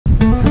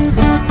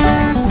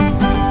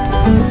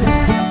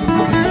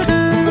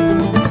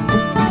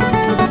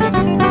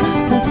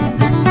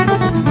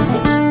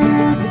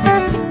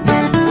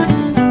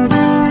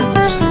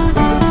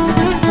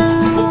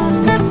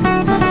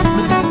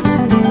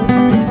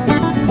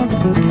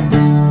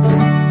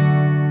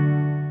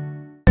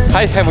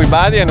Hi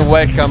everybody and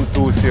welcome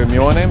to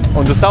Sirmione,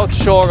 on the south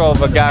shore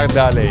of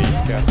Garda lake.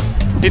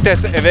 It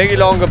has a very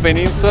long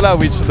peninsula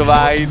which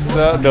divides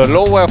the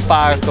lower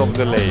part of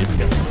the lake.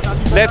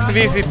 Let's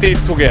visit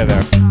it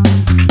together.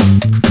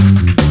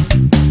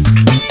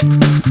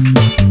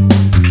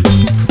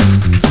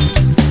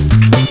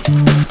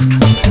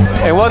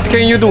 And what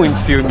can you do in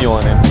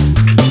Sirmione?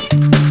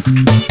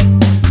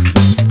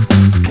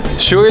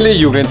 Surely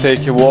you can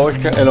take a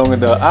walk along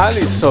the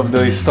alleys of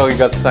the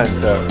historical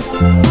center.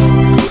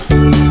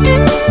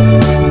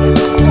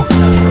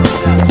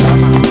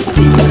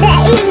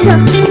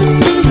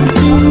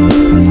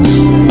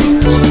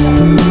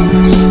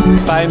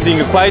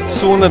 Finding quite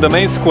soon the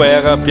main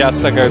square,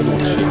 Piazza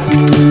Carducci.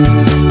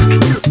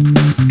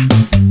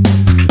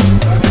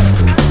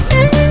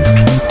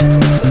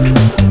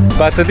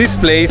 But this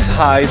place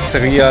hides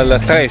real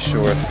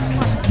treasures.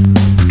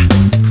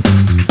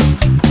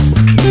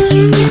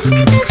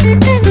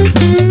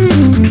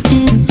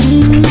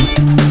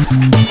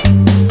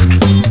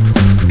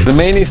 The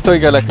main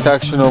historical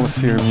attraction of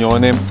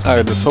Sirmione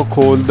are the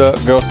so-called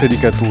Grotte di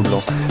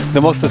Catullo,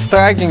 the most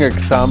striking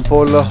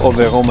example of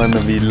a Roman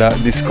villa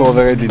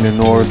discovered in the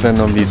northern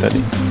of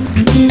Italy.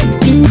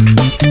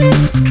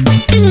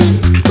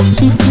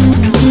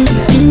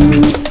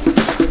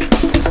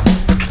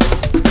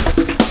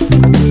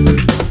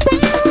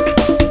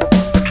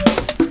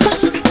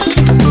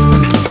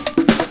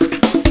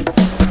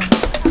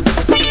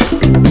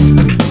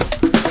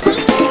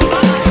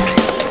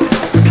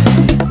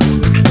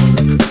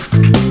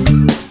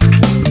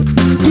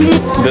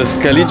 The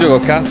Scaligero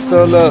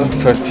castle,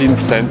 13th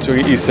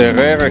century, is a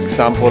rare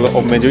example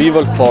of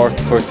medieval fort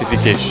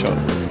fortification.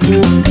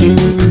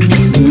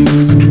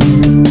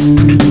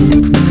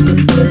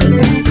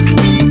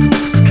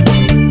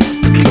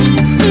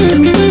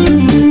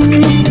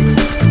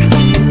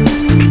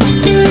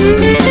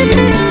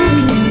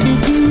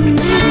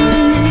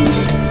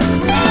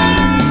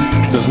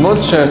 The small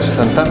church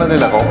Sant'Anna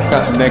della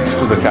Rocca, next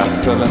to the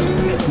castle,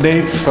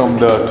 dates from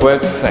the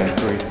 12th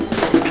century.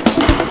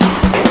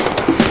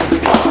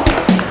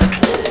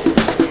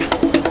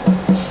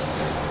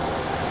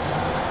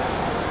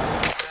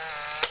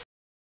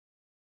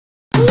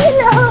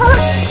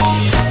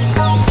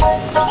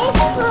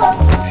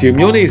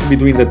 Sirmione is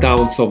between the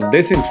towns of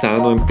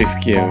Desenzano and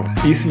Peschiera,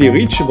 easily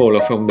reachable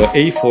from the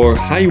A4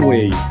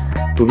 highway.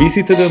 To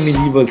visit the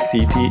medieval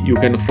city, you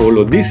can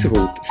follow this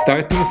route,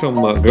 starting from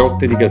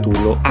Grotte di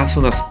Catullo as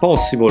soon as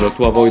possible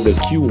to avoid the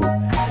queue.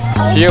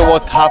 Hear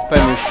what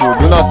happens if you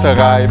do not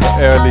arrive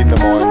early in the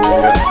morning.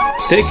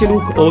 Take a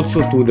look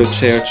also to the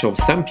church of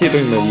San Pietro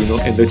in Marino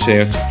and the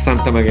church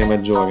Santa Maria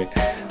Maggiore,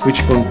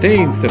 which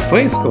contains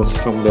frescoes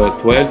from the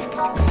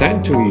 12th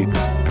century.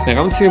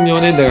 Around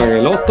Sirmione there are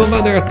a lot of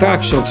other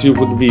attractions you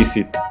could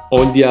visit,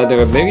 all the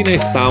other very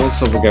nice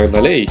towns of Garda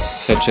Lake,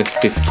 such as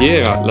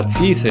Peschiera,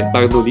 Lazzise,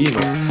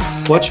 Bardolino.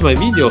 Watch my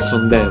videos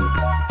on them.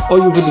 Or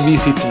you could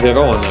visit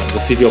Verona, the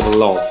city of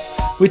love,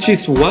 which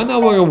is 1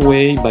 hour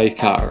away by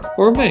car,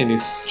 or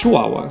Venice, 2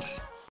 hours.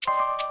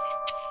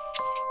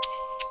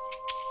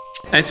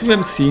 As we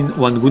have seen,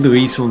 one good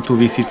reason to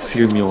visit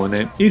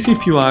Sirmione is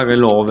if you are a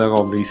lover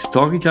of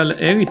historical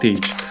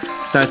heritage.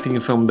 Starting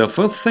from the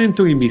 1st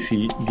century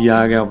BC, the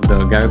area of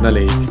the Garda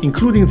Lake,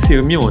 including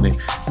Sirmione,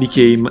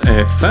 became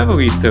a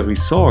favorite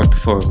resort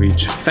for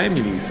rich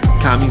families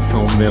coming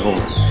from Verona.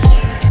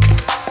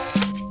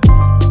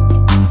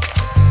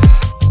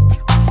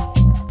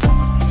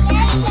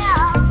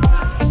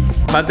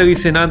 But there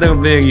is another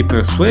very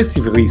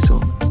persuasive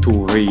reason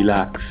to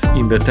relax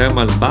in the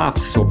thermal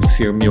baths of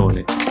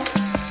Sirmione.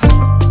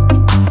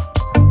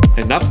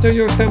 And after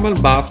your thermal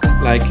baths,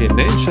 like an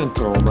ancient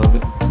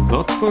Roman, do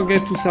not forget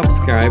to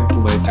subscribe to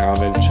my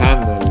travel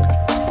channel.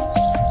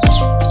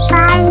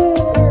 Bye.